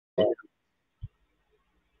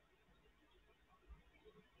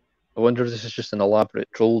wonder if this is just an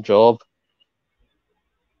elaborate troll job.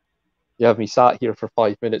 You have me sat here for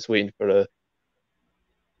 5 minutes waiting for a...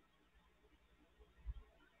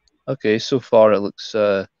 Okay, so far it looks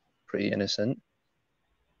pretty innocent.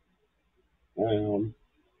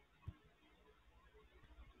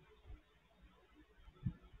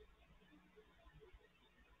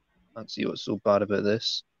 Can't see what's so bad about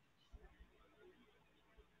this.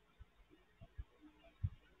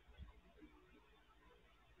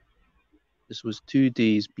 This was 2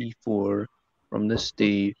 days before from this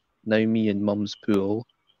day. Now me in Mum's pool.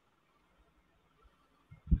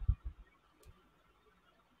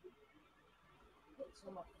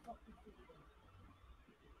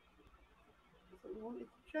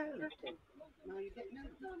 Now you're getting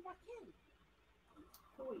out back in.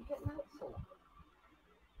 So what are you getting out for?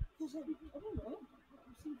 Because I don't know.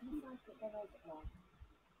 I'm thinking like that they're over now.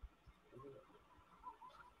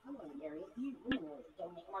 Come on, Gary. You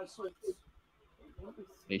don't make my sweets.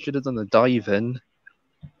 You should have done the dive in.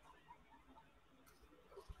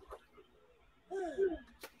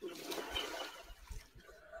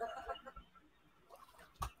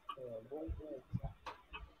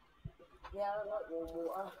 Yeah, I like warm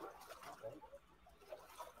water.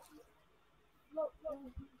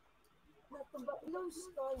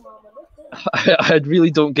 I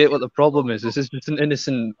really don't get what the problem is. This is just an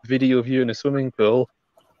innocent video of you in a swimming pool.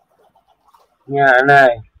 Yeah, I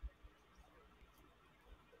know.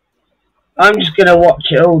 I'm just gonna watch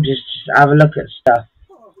it all, just have a look at stuff.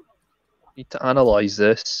 Need to analyse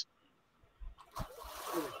this.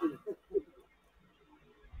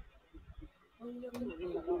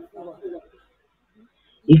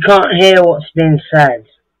 You can't hear what's being said.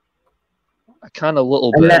 I can a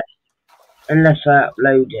little bit. Unless I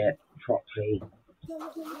upload it properly.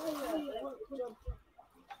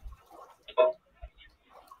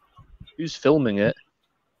 Who's filming it?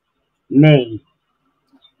 Me.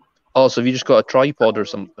 Oh, so have you just got a tripod or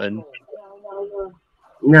something?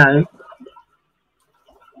 No.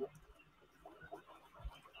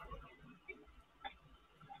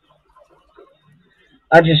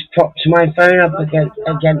 I just propped my phone up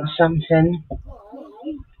against something.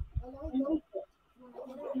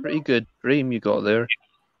 Pretty good frame you got there.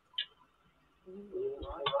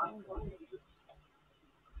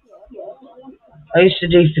 I used to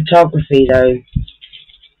do photography though.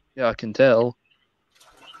 Yeah, I can tell.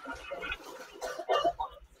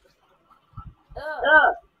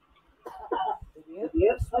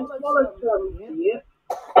 Yep, I swallowed some. Yep.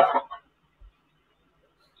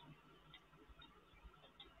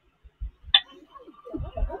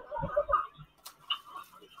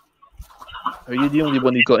 Are you the only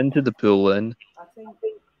one who got into the pool then?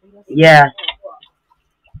 Yeah.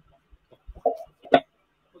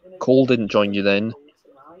 Cole didn't join you then?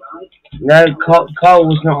 No, Cole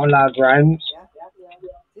was not allowed round.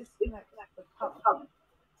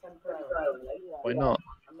 Why not?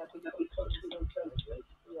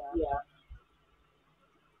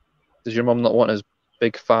 Does your mum not want his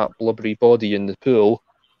big fat blubbery body in the pool?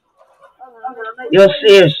 You'll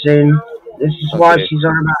see her soon. This is why Okay. she's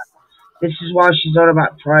on about. This is why she's on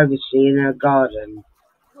about privacy in her garden.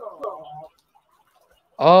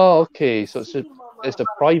 Oh, okay. So it's a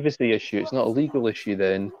privacy issue. It's not a legal issue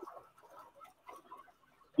then.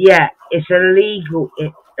 Yeah, it's an illegal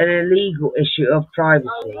issue of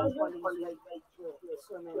privacy.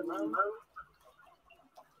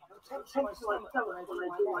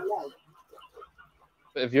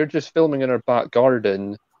 But if you're just filming in her back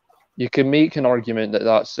garden, you can make an argument that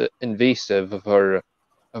that's invasive of her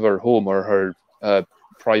home or her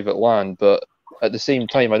private land. But at the same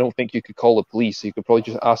time, I don't think you could call the police. You could probably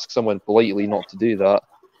just ask someone politely not to do that.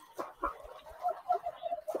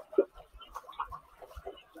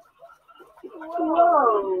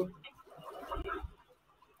 Whoa.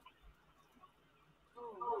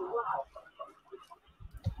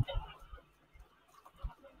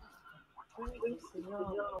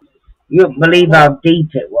 You wouldn't believe how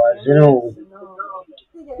deep it was at all.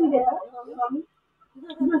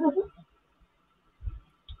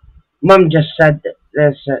 Mum just said that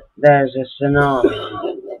there's a tsunami.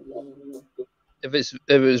 If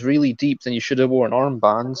it was really deep, then you should have worn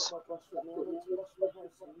armbands.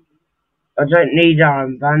 I don't need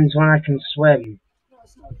armbands when I can swim.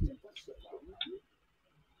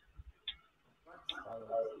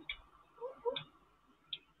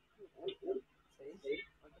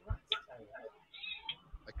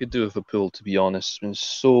 I could do with a pool, to be honest. It's been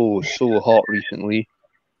so hot recently.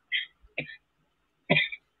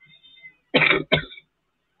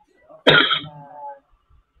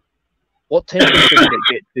 What temperature did it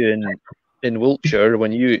get to in Wiltshire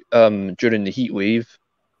when you during the heat wave?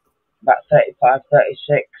 about 35,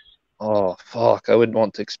 36. Oh, fuck. I wouldn't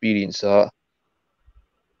want to experience that.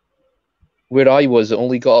 Where I was, it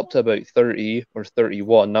only got up to about 30 or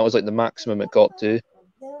 31. That was like the maximum it got to,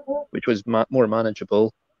 which was more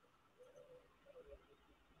manageable.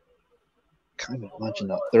 Can't imagine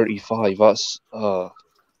that. 35. That's, I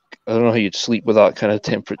don't know how you'd sleep with that kind of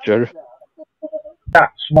temperature.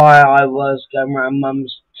 That's why I was going round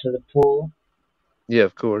mum's to the pool. Yeah,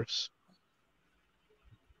 of course.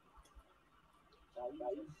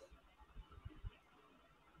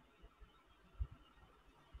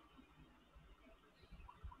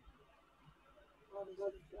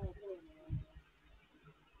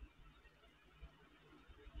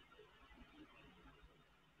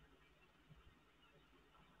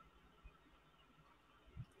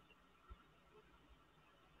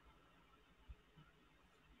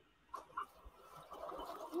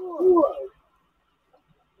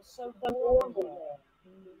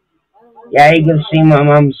 Yeah, you can see my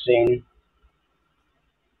mum soon.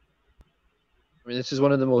 I mean, this is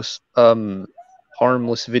one of the most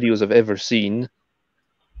harmless videos I've ever seen.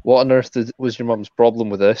 What on earth was your mum's problem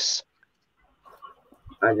with this?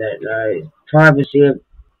 I don't know. Privacy.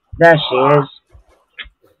 There she is.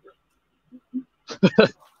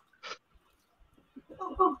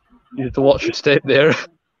 You have to watch your step there.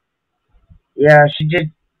 Yeah, she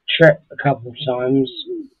did trip a couple of times.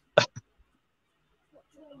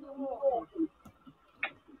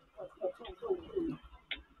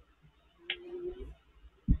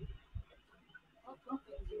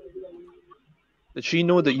 Did she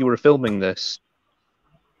know that you were filming this?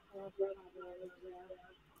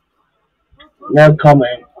 No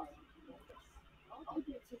comment.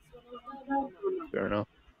 Fair enough.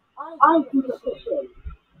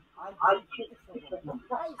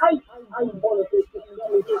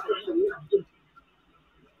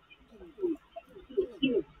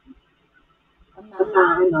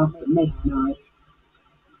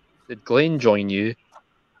 Did Glenn join you?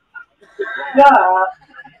 Yeah.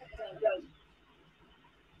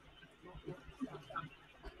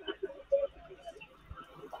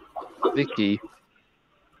 Vicky?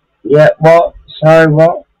 Yeah, what? Sorry,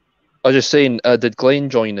 what? I was just saying, did Glenn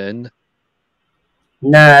join in?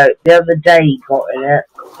 No, the other day he got in it.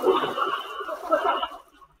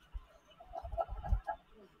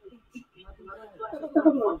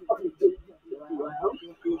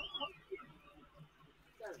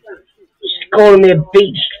 She's calling me a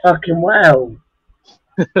beached fucking whale.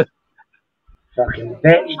 Fucking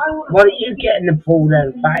bitch. Why don't you get in the pool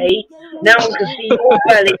then, fatty? No one can see your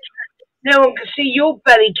belly. No one can see your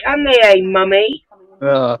belly, can they, eh, mummy?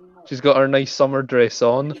 She's got her nice summer dress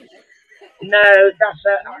on. No, that's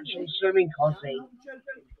her actual swimming costume.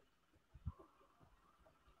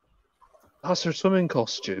 That's her swimming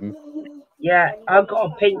costume. Yeah, I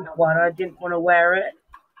got a pink one. I didn't want to wear it.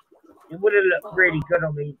 It would have looked really good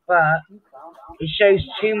on me, but it shows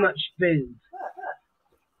too much boob.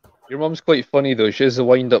 Your mum's quite funny though. She is a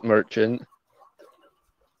wind-up merchant.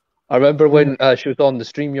 I remember when she was on the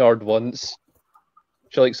StreamYard once.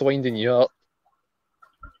 She likes winding you up.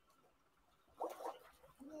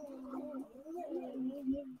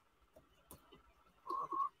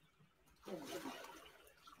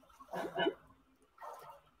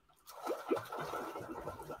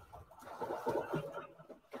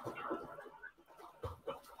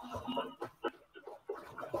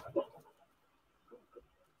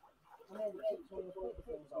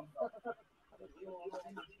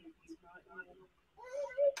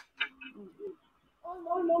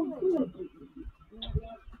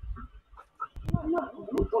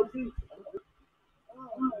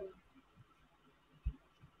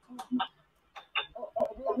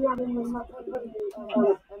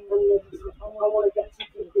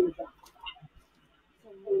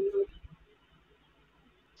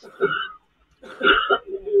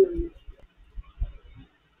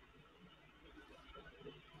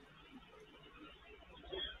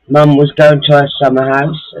 Mum was going to her summer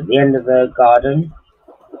house at the end of her garden.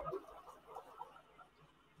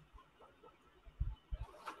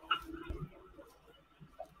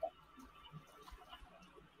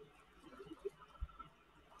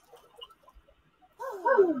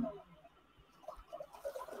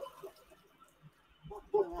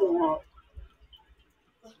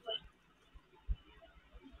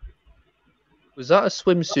 Was that a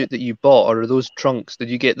swimsuit that you bought, or are those trunks? Did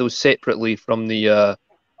you get those separately from the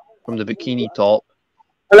bikini top?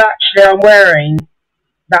 Well, actually, I'm wearing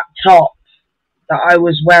that top that I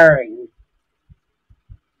was wearing.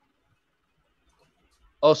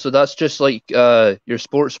 Oh, so that's just like your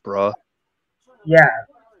sports bra. Yeah.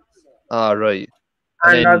 Ah, right.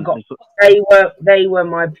 And I got they were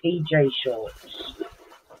my PJ shorts.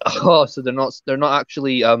 Oh, so they're not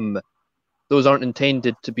actually those aren't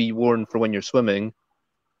intended to be worn for when you're swimming.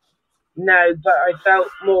 No, but I felt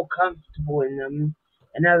more comfortable in them.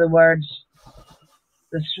 In other words,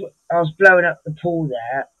 I was blowing up the pool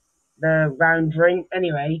there, the round ring.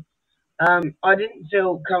 Anyway, I didn't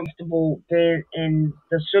feel comfortable being in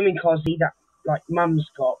the swimming costume that like Mum's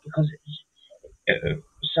got because it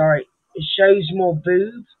shows more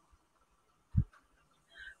boob.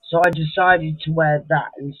 So I decided to wear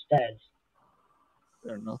that instead.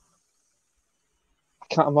 Fair enough.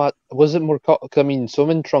 I can't imagine. Was it more? I mean,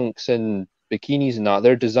 swimming trunks and bikinis and that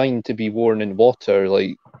they're designed to be worn in water,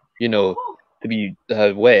 like you know, to be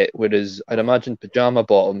wet. Whereas I'd imagine pajama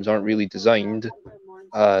bottoms aren't really designed.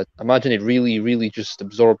 Imagine it really just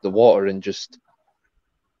absorb the water and just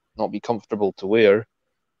not be comfortable to wear.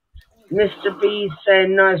 Mr. B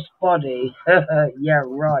saying nice body. Yeah,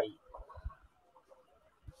 right.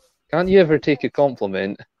 Can't you ever take a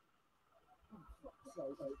compliment?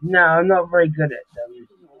 No, I'm not very good at them.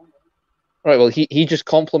 Right. Well, he just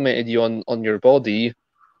complimented you on your body,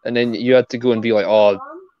 and then you had to go and be like, oh,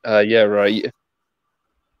 yeah, right.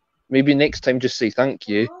 Maybe next time just say thank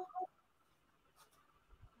you.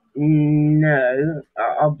 No,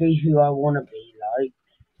 I'll be who I want to be like.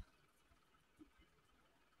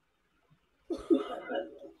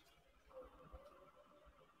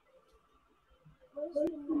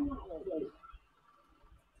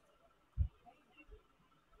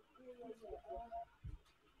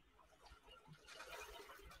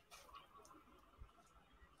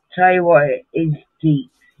 Tell you what, it is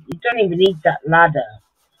deep. You don't even need that ladder.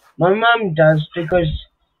 My mum does because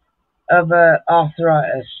of her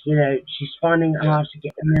arthritis. You know, she's finding it hard to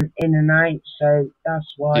get in and out, so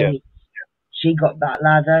that's Yeah. why she got that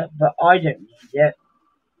ladder. But I don't need it.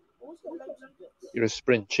 You're a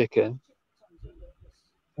spring chicken.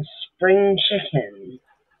 A spring chicken.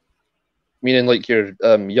 Meaning like you're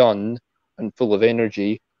young and full of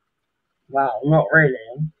energy. Wow, not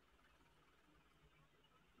really.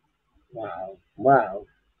 Wow.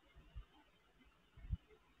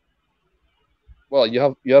 Well, you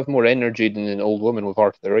have more energy than an old woman with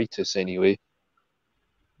arthritis anyway.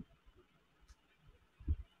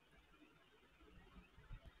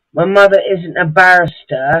 My mother isn't a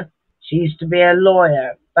barrister. She used to be a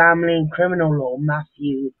lawyer, family and criminal law,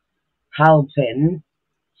 Matthew Halpin.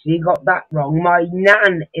 So you got that wrong. My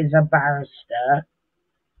nan is a barrister.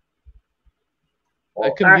 How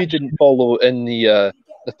Or come you didn't follow in the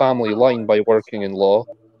family line by working in law?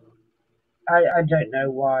 I don't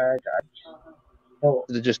know why. I just thought.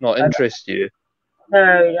 Did it just not interest you?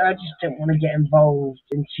 No, I just didn't want to get involved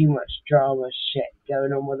in too much drama shit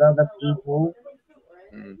going on with other people.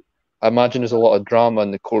 I imagine there's a lot of drama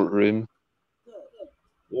in the courtroom.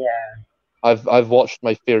 Yeah. I've watched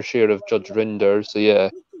my fair share of Judge Rinder, so yeah,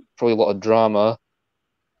 probably a lot of drama.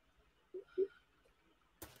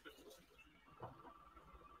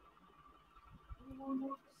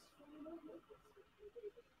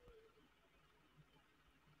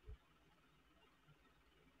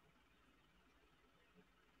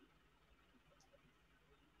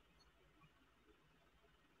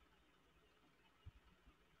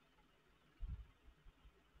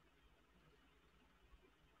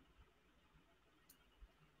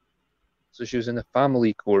 So she was in a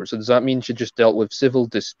family court. So does that mean she just dealt with civil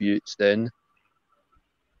disputes then?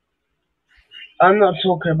 I'm not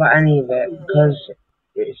talking about any of it because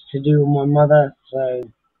it's to do with my mother, so.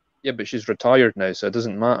 Yeah, but she's retired now, so it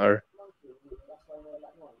doesn't matter.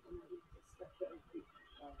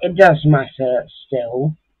 It does matter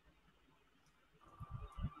still.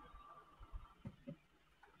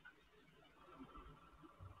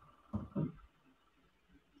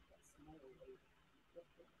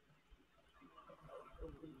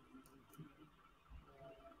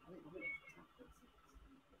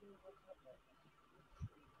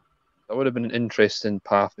 That would have been an interesting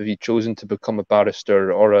path if you'd chosen to become a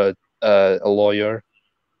barrister or a lawyer.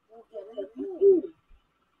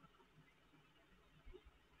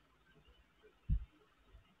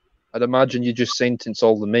 I'd imagine you just sentence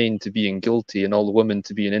all the men to being guilty and all the women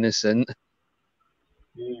to being innocent.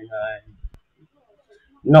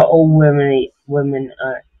 Not all women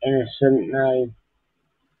are innocent, no.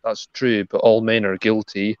 That's true, but all men are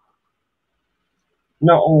guilty.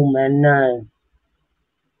 Not all men, no.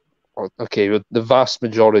 Okay, but the vast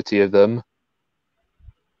majority of them.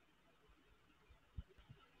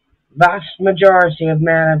 Vast majority of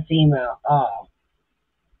male and female are.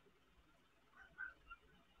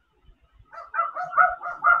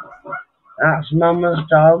 That's Mama's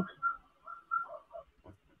dog.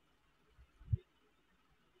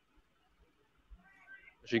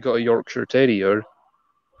 She got a Yorkshire Terrier.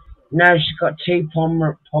 No, she's got two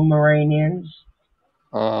Pomeranians,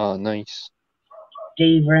 Ah, nice.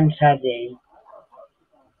 Diva and Teddy.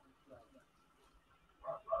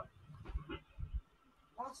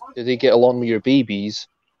 Do they get along with your babies?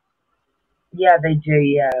 Yeah, they do,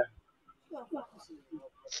 yeah.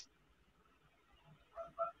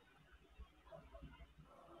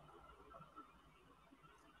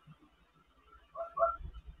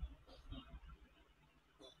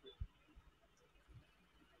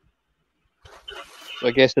 So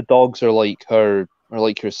I guess the dogs are like her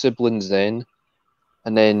siblings then,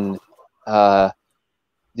 and then the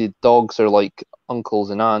dogs are like uncles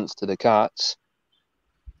and aunts to the cats.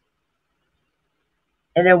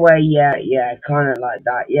 In a way, yeah, kind of like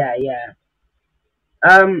that, yeah.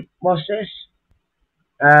 What's this?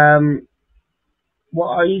 What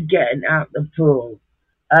are you getting out the pool?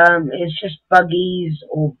 It's just buggies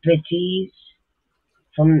or bitties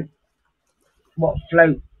from what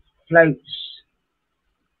floats.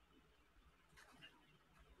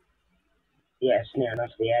 Yes, near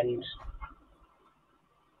enough the end.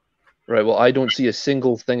 Right, well, I don't see a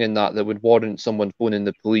single thing in that would warrant someone phoning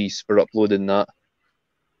the police for uploading that.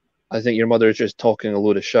 I think your mother is just talking a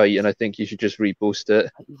load of shite, and I think you should just repost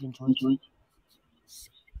it. Hope you've enjoyed.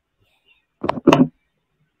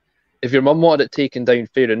 If your mum wanted it taken down,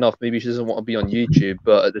 fair enough. Maybe she doesn't want to be on YouTube,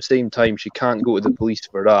 but at the same time, she can't go to the police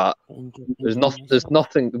for that. There's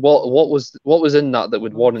nothing. What was in that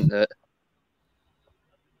would warrant it?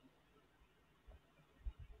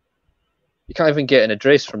 You can't even get an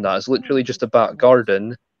address from that. It's literally just a back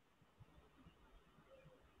garden.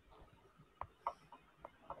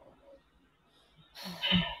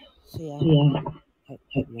 So yeah, hope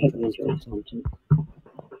you enjoyed content.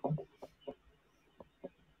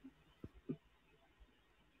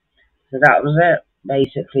 So that was it,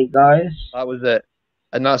 basically, guys. That was it.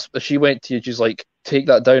 And that's she went to you. She's like, take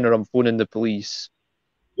that down, or I'm phoning the police.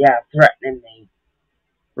 Yeah, threatening me.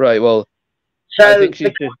 Right. Well, So I think she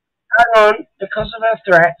should. hang on, because of her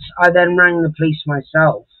threats, I then rang the police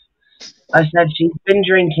myself. I said she's been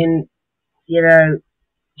drinking, you know,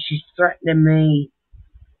 she's threatening me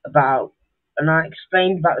about, and I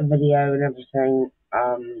explained about the video and everything,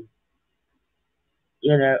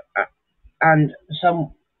 you know, and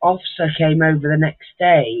some officer came over the next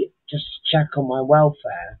day just to check on my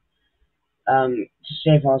welfare, to see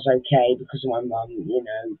if I was okay because of my mum, you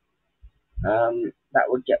know, that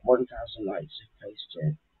would get 1,000 likes if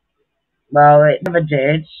posted. Well, it never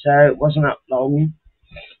did, so it wasn't up long,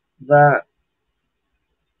 but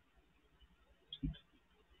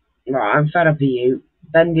right, I'm fed up of you.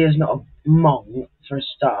 Bendy is not a mong for a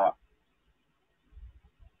start.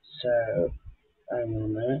 So, hang on a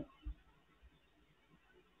minute.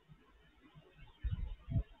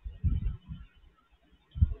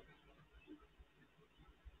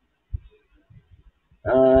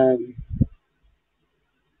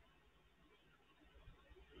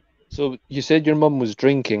 So you said your mum was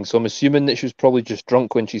drinking, so I'm assuming that she was probably just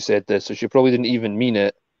drunk when she said this, so she probably didn't even mean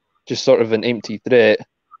it. Just sort of an empty threat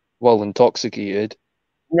while intoxicated.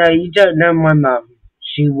 No, you don't know my mum.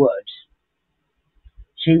 She would.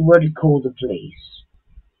 She would call the police.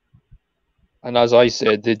 And as I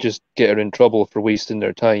said, they'd just get her in trouble for wasting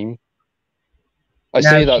their time. I No,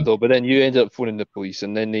 say that though, but then you ended up phoning the police,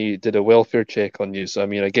 and then they did a welfare check on you. So I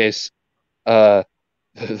mean, I guess the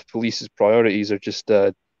police's priorities are just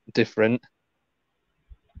different.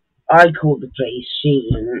 I called the police. She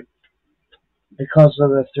didn't because of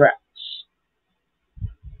the threats.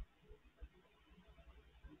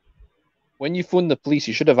 When you phoned the police,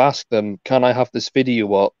 you should have asked them, "Can I have this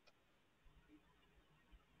video up?"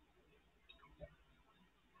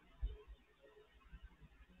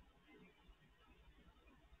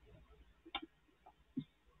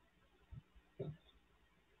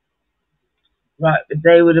 Right, but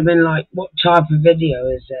they would have been like, what type of video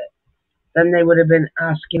is it? Then they would have been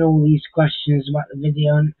asking all these questions about the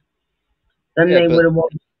video, and then Yeah, they but would have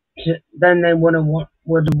wanted to, then they would have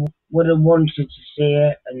wanted to see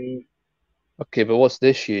it, and okay, but what's the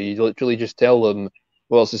issue? You literally just tell them,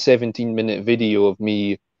 "Well, it's a 17-minute video of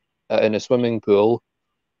me in a swimming pool."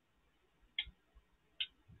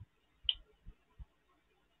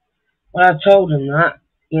 well, I told them that,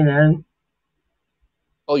 you know,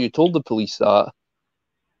 Oh, you told the police that,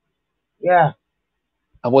 yeah,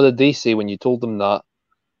 and what did they say when you told them that?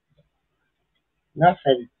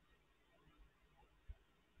 nothing.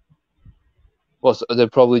 Well, so they're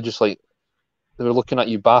probably just like they were looking at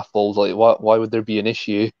you baffled, like, why would there be an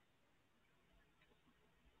issue?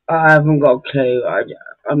 I haven't got a clue.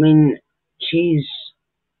 I mean, she's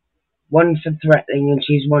one for threatening and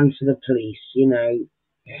she's one for the police, you know.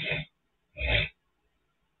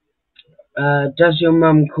 Does your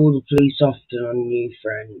mum call the police often on you,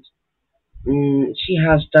 friend? She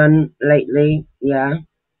has done lately, yeah.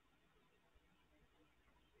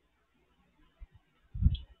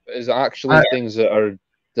 Is it actually I, things that are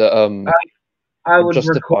that I are would record.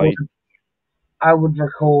 justified? I would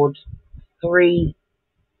record three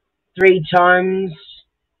three times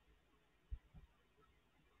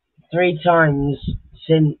three times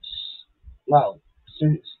since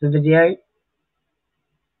since the video.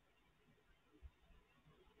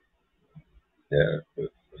 Yeah.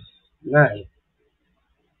 No,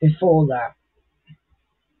 before that.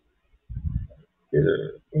 Yeah.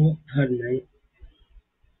 Oh, pardon me.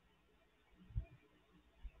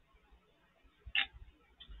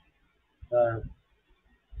 Uh,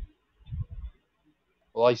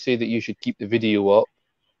 Well, I say that you should keep the video up.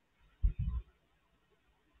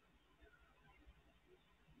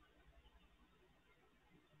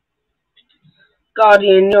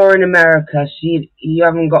 Guardian, you're in America, so you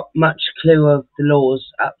haven't got much clue of the laws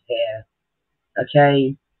up here.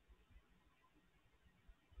 Okay,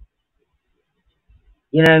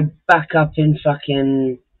 you know, back up in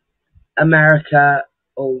fucking America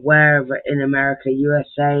or wherever in America,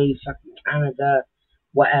 USA, fucking Canada,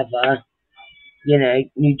 whatever, you know,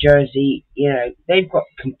 New Jersey, you know, they've got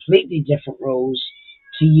completely different rules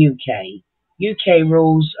to UK. UK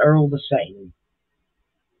rules are all the same.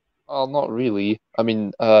 Well, not really. I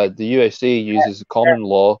mean, the USA uses common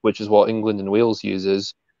law, which is what England and Wales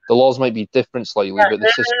uses. The laws might be different slightly, but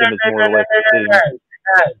the system is more or less the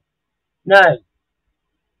same. No.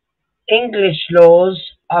 English laws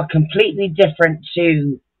are completely different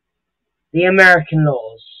to the American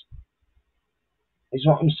laws, is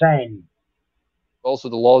what I'm saying. Also,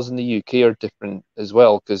 the laws in the UK are different as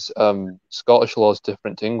well, because Scottish law is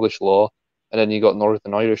different to English law, and then you got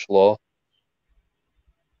Northern Irish law.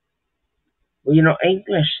 Well, you're not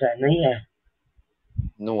English then, are you?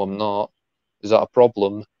 No, I'm not. Is that a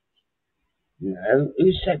problem? No.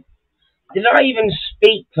 Who said? Did I even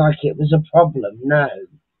speak like it was a problem? No.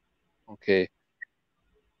 Okay.